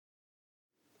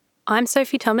I'm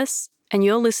Sophie Thomas, and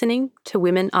you're listening to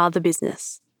Women Are the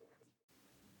Business.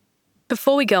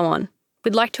 Before we go on,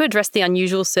 we'd like to address the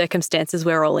unusual circumstances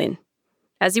we're all in.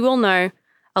 As you all know,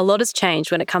 a lot has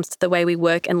changed when it comes to the way we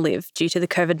work and live due to the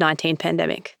COVID-19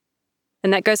 pandemic.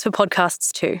 And that goes for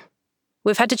podcasts too.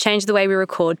 We've had to change the way we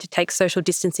record to take social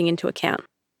distancing into account.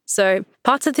 So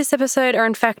parts of this episode are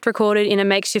in fact recorded in a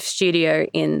makeshift studio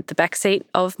in the backseat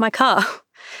of my car.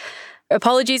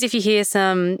 Apologies if you hear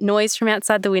some noise from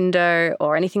outside the window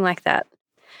or anything like that.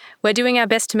 We're doing our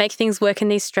best to make things work in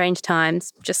these strange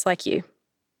times, just like you.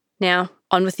 Now,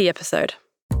 on with the episode.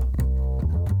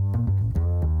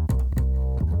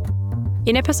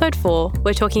 In episode 4,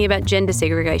 we're talking about gender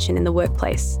segregation in the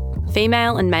workplace,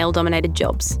 female and male-dominated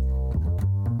jobs.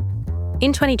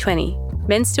 In 2020,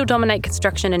 men still dominate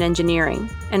construction and engineering,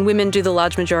 and women do the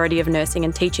large majority of nursing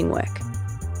and teaching work.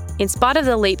 In spite of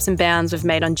the leaps and bounds we've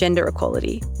made on gender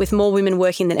equality, with more women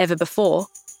working than ever before,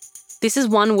 this is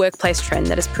one workplace trend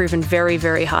that has proven very,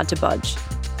 very hard to budge.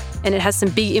 And it has some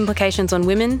big implications on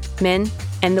women, men,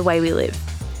 and the way we live.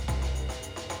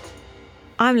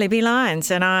 I'm Libby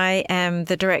Lyons and I am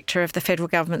the Director of the Federal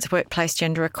Government's Workplace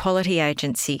Gender Equality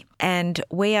Agency, and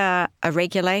we are a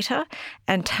regulator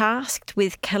and tasked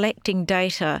with collecting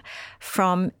data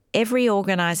from every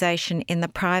organisation in the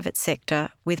private sector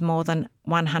with more than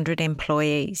 100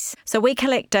 employees. So we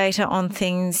collect data on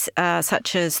things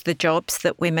such as the jobs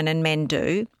that women and men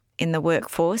do in the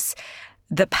workforce,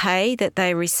 the pay that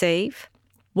they receive,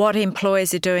 what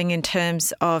employers are doing in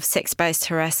terms of sex-based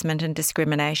harassment and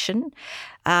discrimination,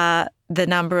 the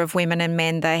number of women and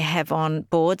men they have on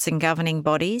boards and governing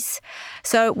bodies.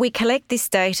 So we collect this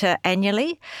data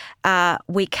annually,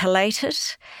 we collate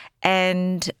it,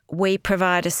 and we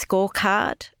provide a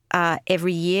scorecard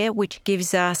every year, which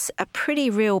gives us a pretty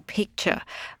real picture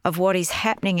of what is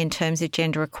happening in terms of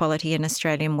gender equality in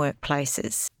Australian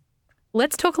workplaces.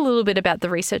 Let's talk a little bit about the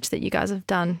research that you guys have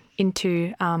done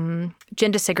into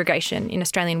gender segregation in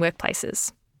Australian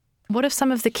workplaces. What are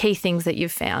some of the key things that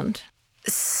you've found?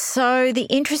 So the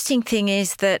interesting thing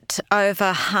is that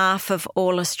over half of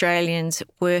all Australians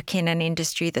work in an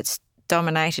industry that's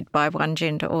dominated by one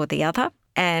gender or the other.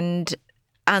 And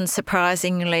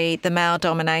unsurprisingly, the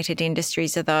male-dominated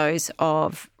industries are those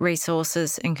of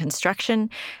resources and construction,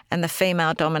 and the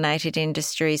female-dominated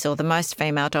industries, or the most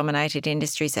female-dominated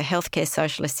industries, are healthcare,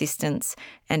 social assistance,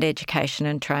 and education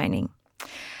and training.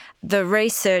 The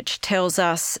research tells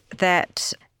us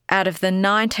that out of the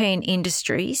 19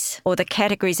 industries, or the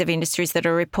categories of industries that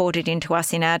are reported into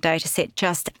us in our data set,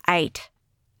 just 8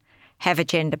 have a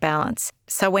gender balance.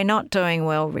 So we're not doing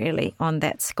well really on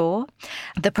that score.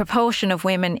 The proportion of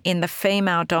women in the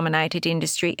female-dominated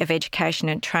industry of education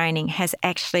and training has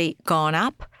actually gone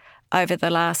up over the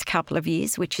last couple of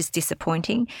years, which is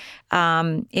disappointing.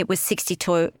 It was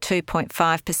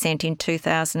 62.5% in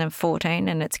 2014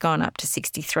 and it's gone up to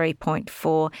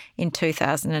 63.4% in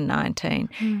 2019.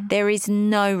 There is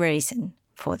no reason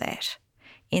for that.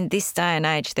 In this day and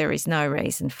age, there is no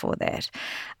reason for that.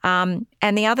 And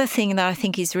the other thing that I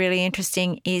think is really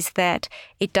interesting is that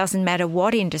it doesn't matter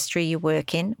what industry you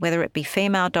work in, whether it be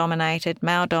female-dominated,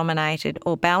 male-dominated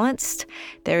or balanced,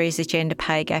 there is a gender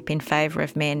pay gap in favour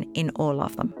of men in all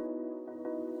of them.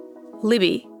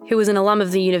 Libby, who is an alum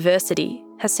of the university,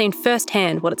 has seen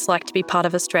firsthand what it's like to be part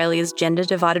of Australia's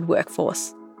gender-divided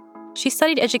workforce. She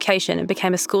studied education and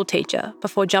became a school teacher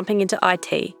before jumping into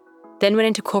IT, then went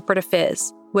into corporate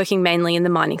affairs, working mainly in the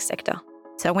mining sector.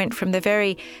 So I went from the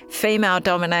very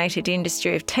female-dominated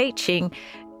industry of teaching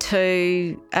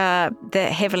to the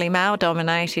heavily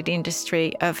male-dominated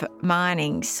industry of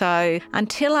mining. So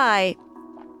until I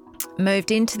moved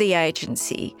into the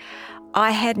agency,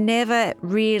 I had never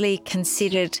really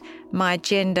considered my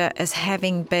gender as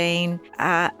having been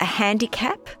a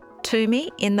handicap to me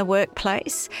in the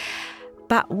workplace.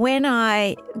 But when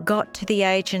I got to the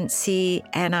agency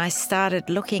and I started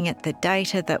looking at the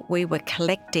data that we were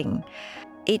collecting,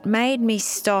 it made me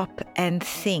stop and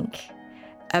think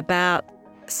about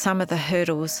some of the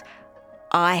hurdles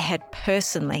I had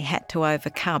personally had to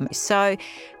overcome. So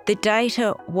the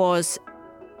data was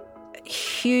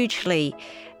hugely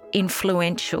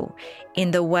influential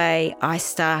in the way I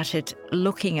started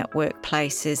looking at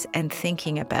workplaces and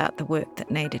thinking about the work that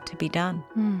needed to be done.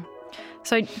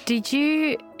 So did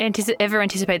you ever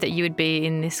anticipate that you would be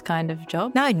in this kind of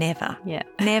job? No, never. Yeah.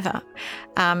 Never.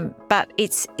 But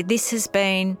this has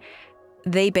been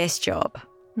the best job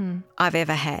I've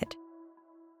ever had.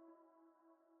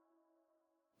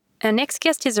 Our next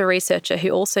guest is a researcher who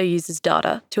also uses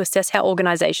data to assess how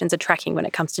organisations are tracking when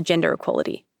it comes to gender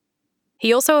equality.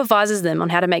 He also advises them on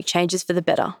how to make changes for the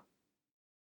better.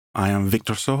 I am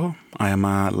Victor Soho. I am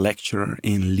a lecturer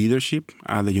in leadership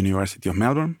at the University of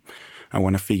Melbourne. I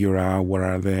want to figure out what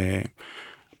are the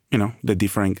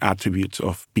different attributes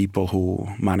of people who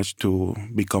manage to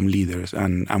become leaders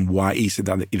and why is it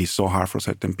that it is so hard for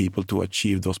certain people to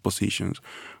achieve those positions,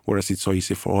 whereas it's so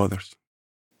easy for others.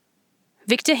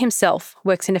 Victor himself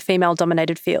works in a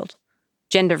female-dominated field,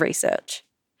 gender research.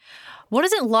 What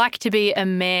is it like to be a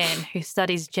man who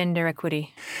studies gender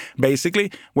equity? Basically,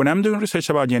 when I'm doing research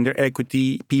about gender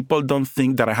equity, people don't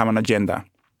think that I have an agenda.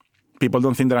 People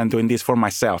don't think that I'm doing this for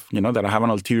myself, that I have an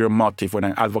ulterior motive when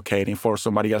I'm advocating for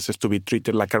somebody else to be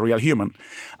treated like a real human.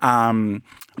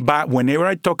 But whenever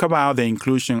I talk about the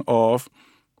inclusion of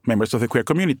members of the queer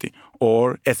community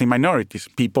or ethnic minorities,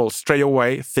 people straight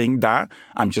away think that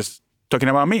I'm just talking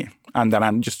about me and that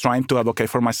I'm just trying to advocate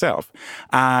for myself.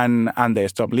 And they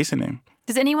stop listening.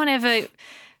 Does anyone ever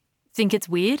think it's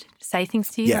weird to say things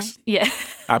to you? Yes. Yeah.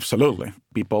 Absolutely.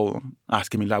 People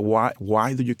asking me like,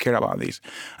 why do you care about this?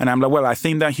 And I'm like, well, I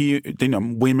think that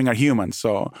women are humans,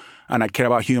 and I care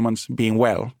about humans being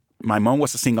well. My mom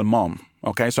was a single mom,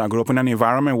 okay? So I grew up in an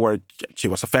environment where she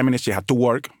was a feminist. She had to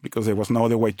work because there was no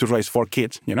other way to raise 4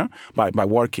 kids, by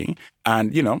working.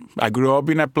 And, I grew up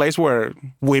in a place where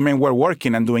women were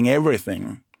working and doing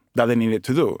everything that they needed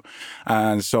to do.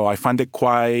 And so I find it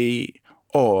quite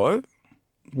odd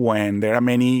when there are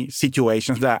many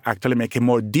situations that actually make it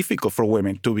more difficult for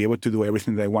women to be able to do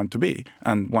everything they want to be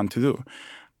and want to do.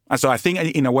 And so I think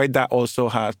in a way that also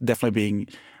has definitely been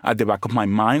at the back of my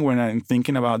mind when I'm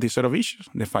thinking about these sort of issues.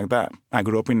 The fact that I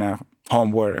grew up in a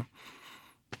home where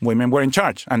women were in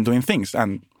charge and doing things,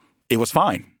 and it was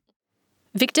fine.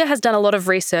 Victor has done a lot of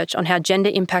research on how gender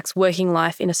impacts working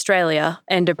life in Australia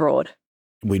and abroad.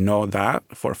 We know that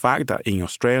for a fact that in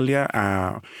Australia,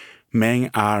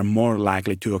 men are more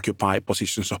likely to occupy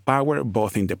positions of power,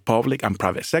 both in the public and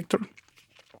private sector,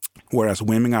 whereas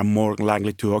women are more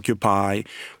likely to occupy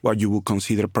what you would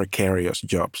consider precarious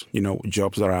jobs,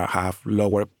 jobs that have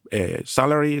lower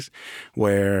salaries,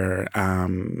 where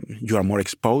you are more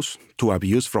exposed to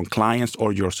abuse from clients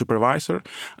or your supervisor,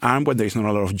 and where there is not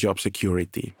a lot of job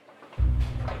security.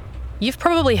 You've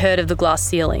probably heard of the glass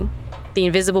ceiling, the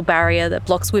invisible barrier that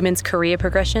blocks women's career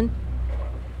progression.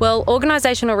 Well,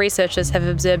 organisational researchers have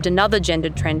observed another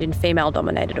gendered trend in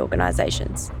female-dominated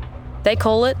organisations. They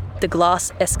call it the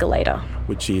glass escalator.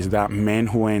 Which is that men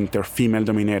who enter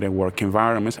female-dominated work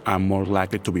environments are more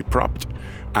likely to be propped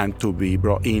and to be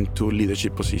brought into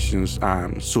leadership positions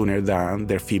sooner than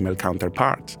their female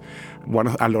counterparts.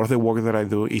 A lot of the work that I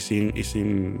do is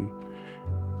in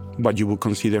what you would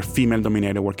consider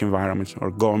female-dominated work environments or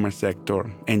government sector,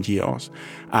 NGOs.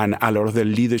 And a lot of the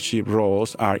leadership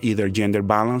roles are either gender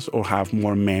balanced or have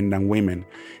more men than women,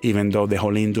 even though the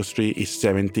whole industry is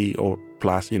 70 or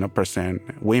plus, percent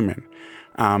women.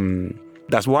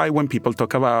 That's why when people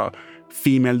talk about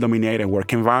female-dominated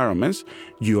work environments,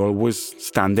 you always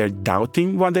stand there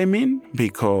doubting what they mean,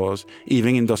 because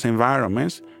even in those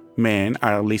environments, men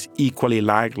are at least equally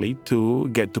likely to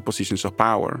get to positions of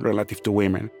power relative to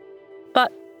women.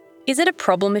 But is it a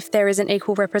problem if there isn't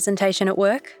equal representation at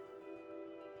work?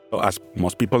 As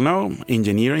most people know,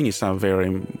 engineering is a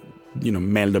very,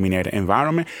 male-dominated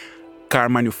environment. Car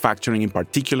manufacturing in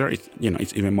particular, it's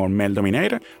even more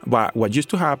male-dominated. But what used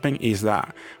to happen is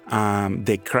that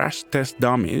the crash test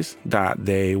dummies that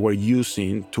they were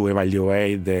using to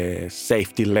evaluate the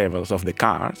safety levels of the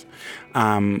cars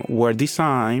were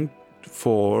designed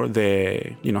for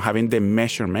having the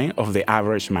measurement of the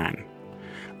average man.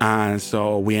 And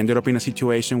so we ended up in a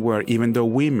situation where even though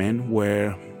women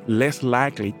were less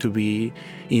likely to be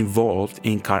involved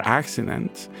in car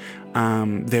accidents,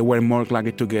 they were more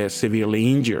likely to get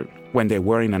severely injured when they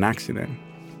were in an accident.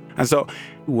 And so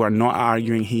we're not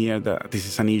arguing here that this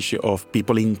is an issue of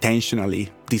people intentionally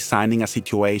designing a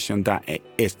situation that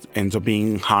ends up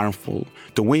being harmful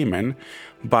to women,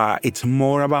 but it's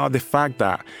more about the fact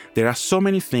that there are so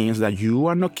many things that you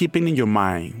are not keeping in your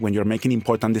mind when you're making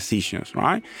important decisions,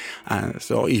 right? And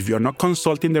so if you're not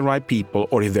consulting the right people,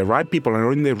 or if the right people are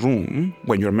not in the room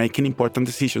when you're making important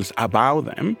decisions about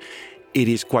them, it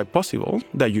is quite possible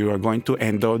that you are going to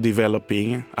end up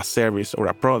developing a service or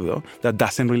a product that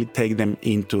doesn't really take them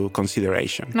into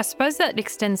consideration. And I suppose that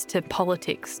extends to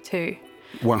politics too.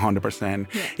 100%.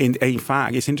 Yeah. In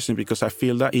fact, it's interesting because I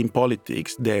feel that in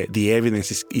politics, the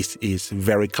evidence is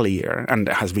very clear and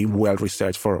has been well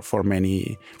researched for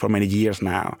many years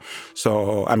now.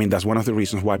 So, that's one of the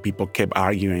reasons why people kept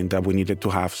arguing that we needed to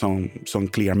have some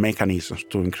clear mechanisms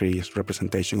to increase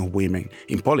representation of women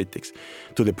in politics,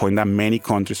 to the point that many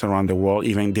countries around the world,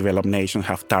 even developed nations,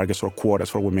 have targets or quotas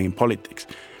for women in politics,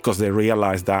 because they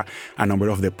realized that a number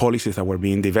of the policies that were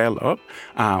being developed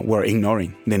were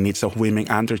ignoring the needs of women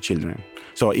and their children.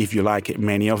 So if you like,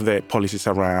 many of the policies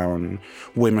around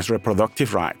women's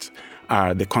reproductive rights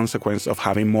are the consequence of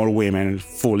having more women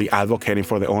fully advocating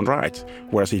for their own rights.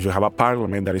 Whereas if you have a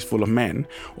parliament that is full of men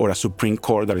or a Supreme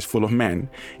Court that is full of men,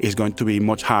 it's going to be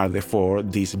much harder for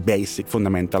these basic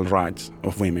fundamental rights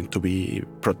of women to be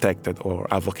protected or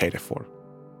advocated for.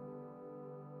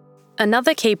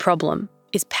 Another key problem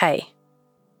is pay.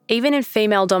 Even in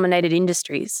female-dominated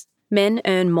industries, men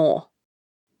earn more.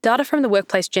 Data from the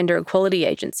Workplace Gender Equality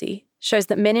Agency shows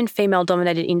that men in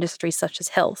female-dominated industries such as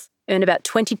health earn about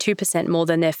 22% more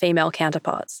than their female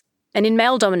counterparts, and in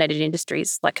male-dominated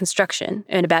industries like construction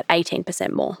earn about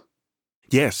 18% more.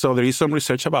 Yes, so there is some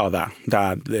research about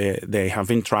that they have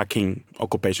been tracking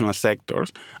occupational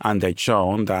sectors, and they've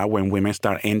shown that when women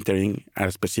start entering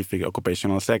a specific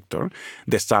occupational sector,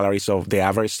 the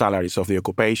average salaries of the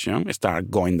occupation start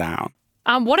going down.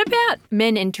 What about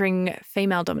men entering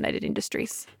female-dominated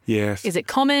industries? Yes. Is it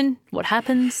common? What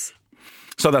happens?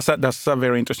 So that's a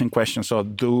very interesting question. So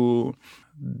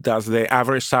does the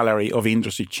average salary of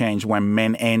industry change when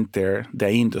men enter the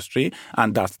industry?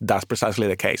 And that's precisely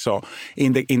the case. So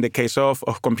in the case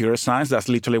of computer science, that's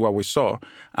literally what we saw.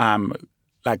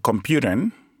 Like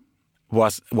computing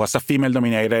was a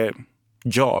female-dominated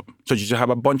job. So you just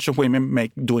have a bunch of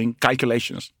women doing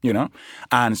calculations,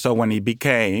 And so when it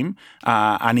became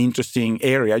an interesting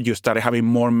area, you started having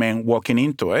more men walking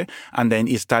into it, and then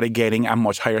it started getting a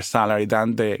much higher salary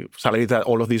than the salary that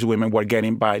all of these women were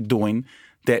getting by doing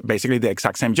basically the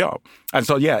exact same job. And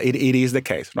so, yeah, it is the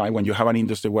case, right? When you have an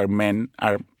industry where men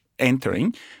are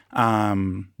entering,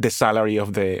 the salary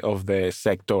of the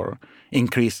sector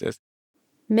increases.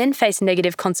 Men face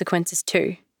negative consequences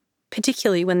too,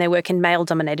 particularly when they work in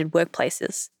male-dominated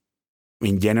workplaces.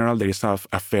 In general, there is a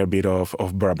fair bit of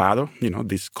bravado,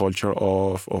 this culture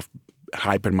of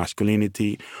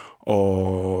hyper-masculinity,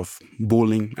 of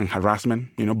bullying and harassment.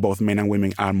 Both men and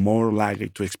women are more likely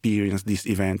to experience these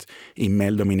events in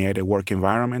male-dominated work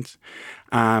environments.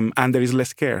 And there is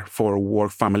less care for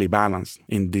work-family balance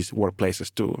in these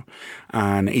workplaces too.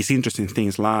 And it's interesting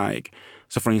things like,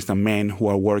 so for instance, men who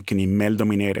are working in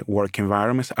male-dominated work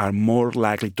environments are more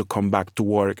likely to come back to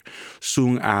work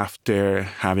soon after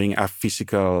having a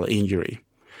physical injury.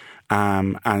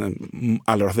 And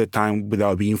a lot of the time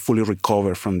without being fully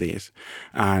recovered from this.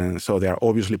 And so they are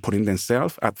obviously putting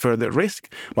themselves at further risk,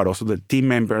 but also the team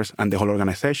members and the whole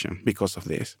organization because of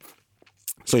this.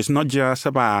 So it's not just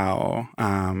about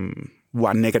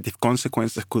what negative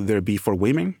consequences could there be for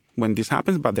women when this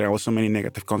happens, but there are also many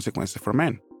negative consequences for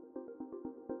men.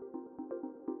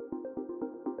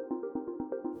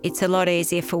 It's a lot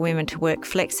easier for women to work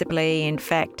flexibly. In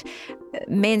fact,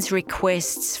 men's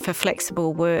requests for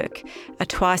flexible work are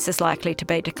twice as likely to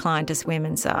be declined as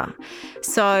women's are.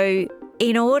 So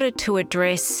in order to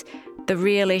address the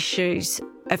real issues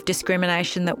of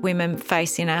discrimination that women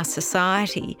face in our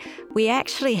society, we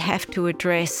actually have to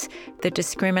address the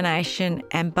discrimination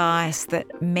and bias that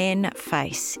men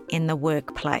face in the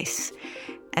workplace.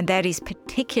 And that is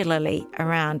particularly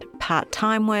around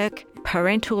part-time work,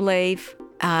 parental leave,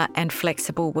 and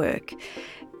flexible work.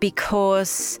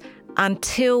 Because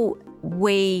until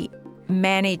we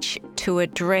manage to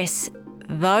address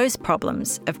those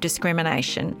problems of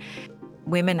discrimination,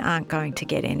 women aren't going to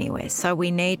get anywhere. So we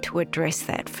need to address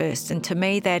that first. And to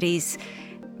me, that is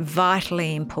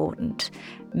vitally important.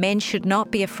 Men should not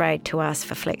be afraid to ask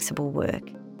for flexible work.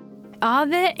 Are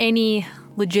there any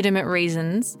legitimate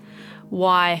reasons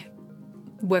why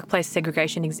workplace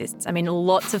segregation exists? I mean,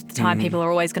 lots of the time people are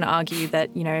always going to argue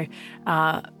that,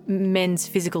 men's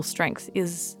physical strength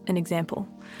is an example.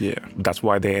 Yeah, that's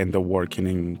why they end up working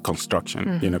in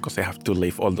construction, because they have to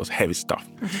lift all those heavy stuff.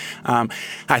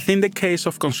 I think the case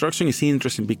of construction is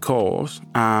interesting because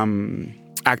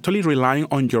actually relying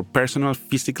on your personal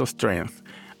physical strength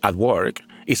at work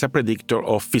is a predictor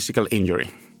of physical injury.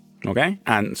 Okay?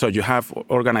 And so you have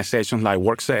organizations like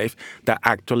WorkSafe that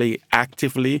actually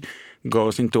actively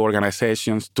goes into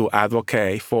organizations to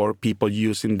advocate for people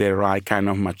using the right kind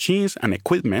of machines and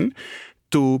equipment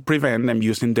to prevent them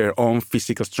using their own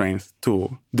physical strength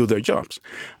to do their jobs.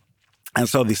 And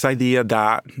so this idea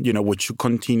that, we should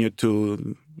continue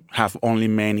to have only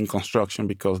men in construction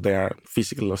because they are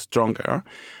physically stronger,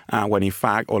 when in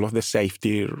fact all of the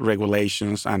safety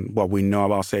regulations and what we know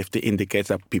about safety indicates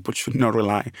that people should not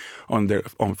rely on their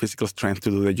own physical strength to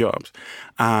do their jobs.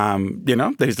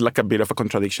 There is like a bit of a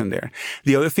contradiction there.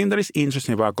 The other thing that is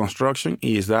interesting about construction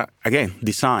is that, again,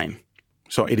 design.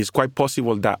 So it is quite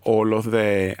possible that all of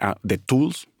the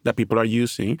tools that people are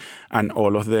using and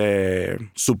all of the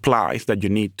supplies that you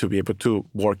need to be able to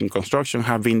work in construction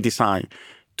have been designed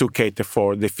to cater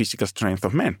for the physical strength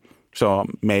of men. So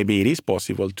maybe it is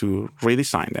possible to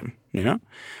redesign them, you know?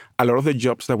 A lot of the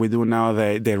jobs that we do now,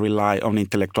 they rely on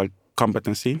intellectual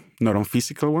competency, not on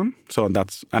physical one. So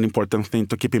that's an important thing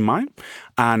to keep in mind.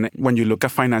 And when you look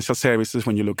at financial services,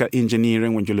 when you look at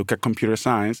engineering, when you look at computer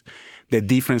science, the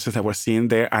differences that we're seeing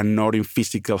there are not in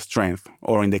physical strength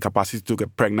or in the capacity to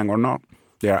get pregnant or not.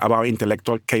 They are about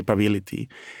intellectual capability.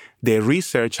 The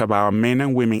research about men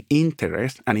and women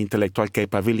interest and intellectual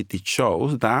capability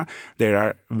shows that there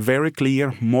are very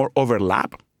clear more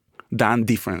overlap than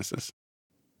differences.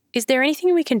 Is there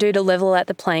anything we can do to level out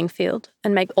the playing field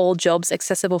and make all jobs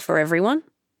accessible for everyone?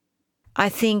 I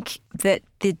think that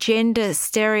the gender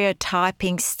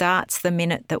stereotyping starts the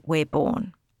minute that we're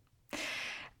born.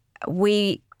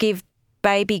 We give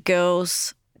baby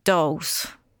girls dolls.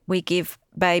 We give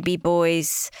baby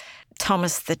boys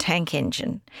Thomas the Tank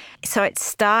Engine. So it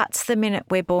starts the minute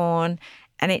we're born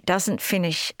and it doesn't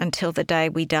finish until the day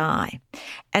we die.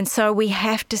 And so we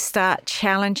have to start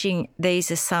challenging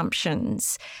these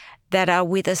assumptions that are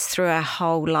with us through our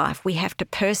whole life. We have to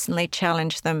personally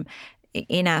challenge them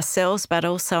in ourselves, but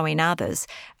also in others,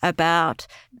 about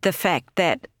the fact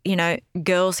that, you know,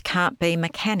 girls can't be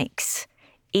mechanics.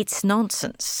 It's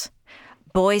nonsense.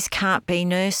 Boys can't be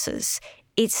nurses.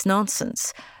 It's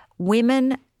nonsense.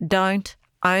 Women don't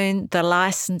own the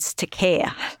license to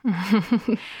care.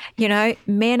 You know,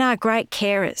 men are great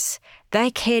carers.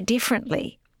 They care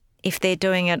differently if they're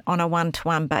doing it on a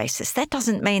one-to-one basis. That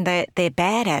doesn't mean they're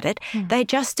bad at it. They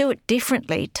just do it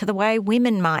differently to the way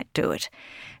women might do it.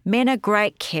 Men are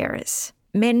great carers.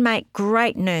 Men make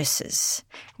great nurses.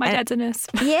 My dad's a nurse.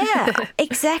 Yeah,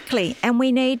 exactly. And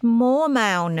we need more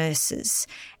male nurses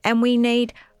and we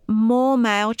need more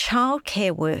male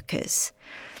childcare workers.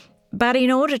 But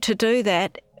in order to do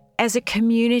that, as a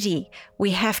community,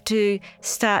 we have to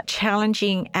start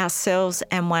challenging ourselves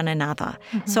and one another.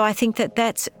 So I think that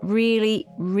that's really,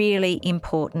 really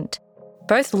important.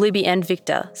 Both Libby and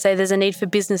Victor say there's a need for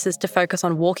businesses to focus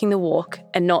on walking the walk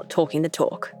and not talking the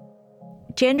talk.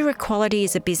 Gender equality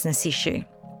is a business issue.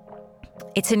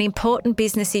 It's an important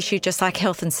business issue just like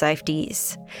health and safety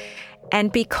is.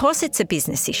 And because it's a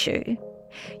business issue,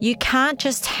 you can't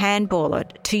just handball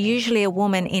it to usually a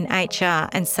woman in HR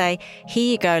and say,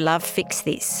 here you go, love, fix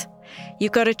this.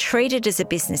 You've got to treat it as a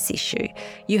business issue.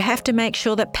 You have to make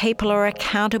sure that people are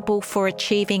accountable for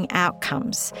achieving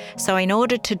outcomes. So in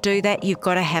order to do that, you've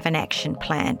got to have an action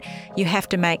plan. You have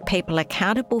to make people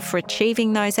accountable for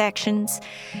achieving those actions.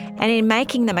 And in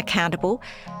making them accountable,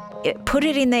 put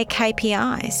it in their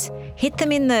KPIs. Hit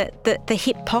them in the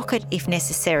hip pocket if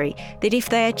necessary, that if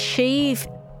they achieve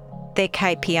their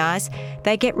KPIs,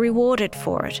 they get rewarded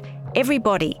for it.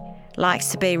 Everybody likes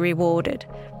to be rewarded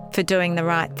for doing the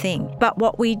right thing. But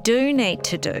what we do need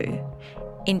to do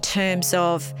in terms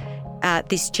of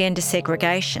this gender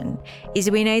segregation is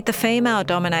we need the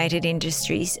female-dominated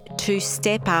industries to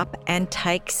step up and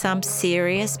take some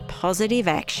serious positive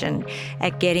action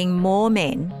at getting more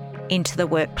men into the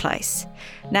workplace.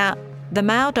 Now, the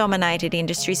male-dominated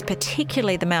industries,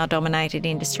 particularly the male-dominated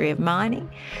industry of mining,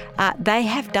 they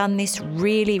have done this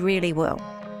really, really well.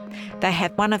 They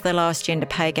have one of the lowest gender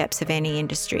pay gaps of any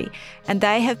industry, and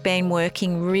they have been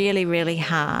working really, really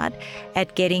hard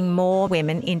at getting more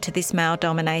women into this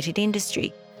male-dominated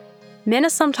industry. Men are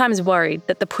sometimes worried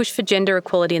that the push for gender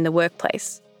equality in the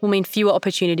workplace will mean fewer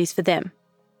opportunities for them.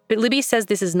 But Libby says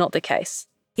this is not the case.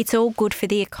 It's all good for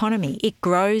the economy. It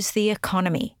grows the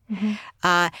economy.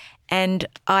 And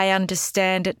I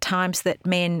understand at times that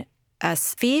men are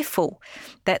fearful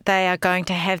that they are going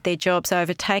to have their jobs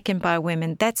overtaken by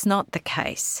women. That's not the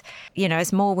case. You know,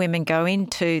 as more women go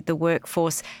into the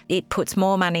workforce, it puts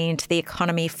more money into the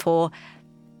economy for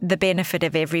the benefit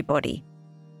of everybody.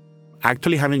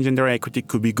 Actually, having gender equity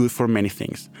could be good for many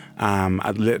things.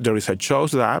 The research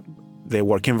shows that the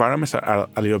work environments are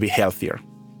a little bit healthier.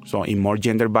 So in more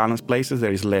gender-balanced places,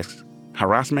 there is less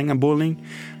harassment and bullying.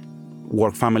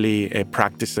 Work-family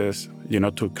practices,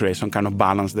 to create some kind of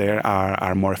balance there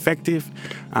are more effective.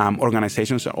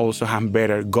 Organizations also have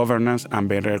better governance and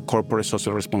better corporate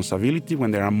social responsibility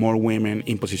when there are more women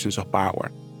in positions of power.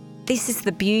 This is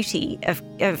the beauty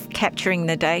of capturing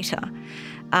the data.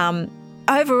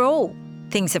 Overall,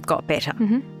 things have got better.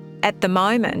 At the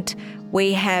moment,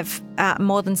 we have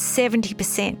more than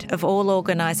 70% of all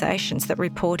organisations that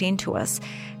report into us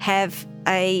have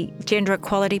a gender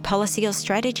equality policy or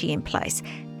strategy in place.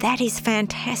 That is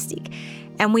fantastic.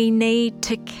 And we need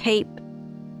to keep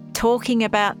talking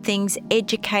about things,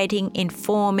 educating,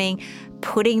 informing,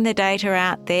 putting the data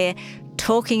out there,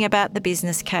 talking about the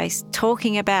business case,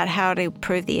 talking about how to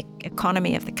improve the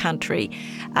economy of the country,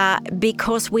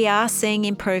 because we are seeing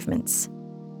improvements.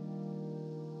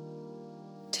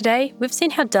 Today, we've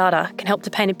seen how data can help to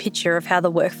paint a picture of how the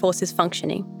workforce is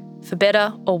functioning, for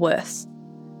better or worse.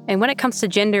 And when it comes to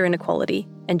gender inequality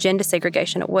and gender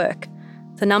segregation at work,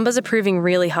 the numbers are proving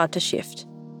really hard to shift.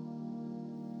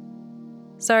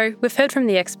 So, we've heard from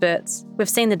the experts, we've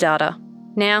seen the data.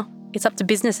 Now, it's up to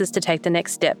businesses to take the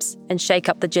next steps and shake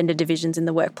up the gender divisions in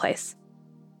the workplace.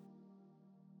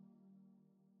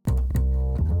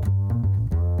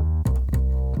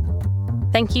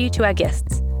 Thank you to our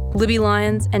guests, Libby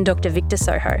Lyons and Dr. Victor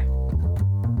Soho.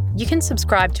 You can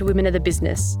subscribe to Women of the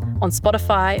Business on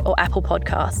Spotify or Apple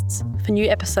Podcasts for new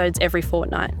episodes every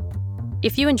fortnight.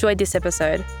 If you enjoyed this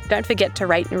episode, don't forget to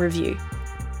rate and review.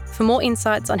 For more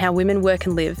insights on how women work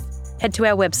and live, head to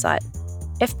our website,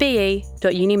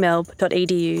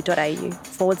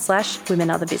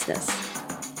 fbe.unimelb.edu.au/Women Are the Business.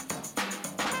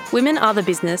 Women Are the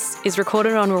Business is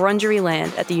recorded on Wurundjeri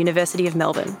land at the University of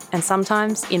Melbourne and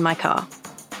sometimes in my car.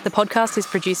 The podcast is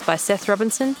produced by Seth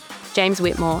Robinson, James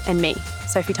Whitmore and me,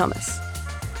 Sophie Thomas.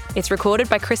 It's recorded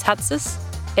by Chris Hatzis,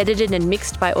 edited and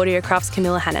mixed by Audiocraft's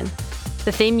Camilla Hannon.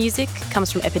 The theme music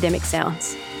comes from Epidemic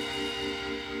Sounds.